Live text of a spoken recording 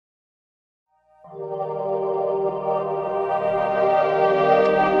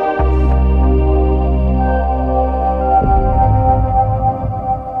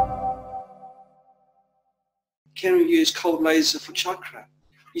cold laser for chakra?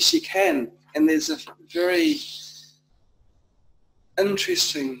 Yes, you can. And there's a very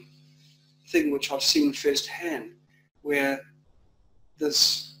interesting thing which I've seen firsthand, where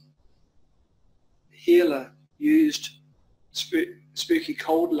this healer used spooky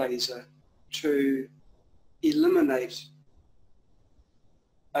cold laser to eliminate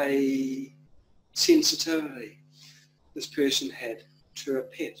a sensitivity this person had to a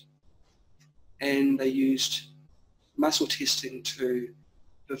pet, and they used muscle testing to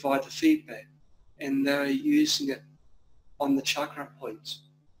provide the feedback, and they're using it on the chakra points.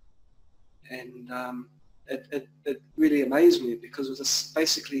 And it really amazed me, because it was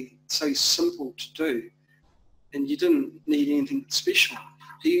basically so simple to do, and you didn't need anything special.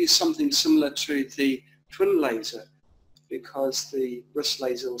 He used something similar to the twin laser, because the wrist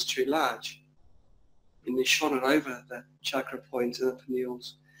laser was too large, and they shot it over the chakra points and the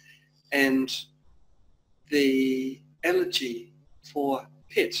pineals, and the allergy for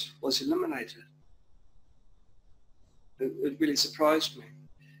pets was eliminated. It really surprised me.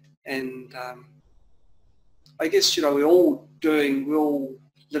 And I guess, you know, we're all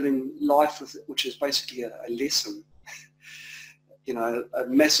living life with it, which is basically a lesson, you know, a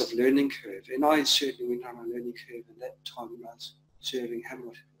massive learning curve. And I certainly went on a learning curve in that time when I was serving him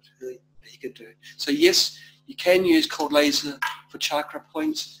what he could do. So yes, you can use cold laser for chakra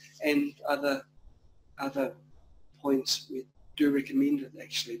points and other points. We do recommend it,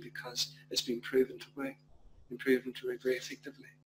 actually, because it's been proven to work and proven to work very effectively.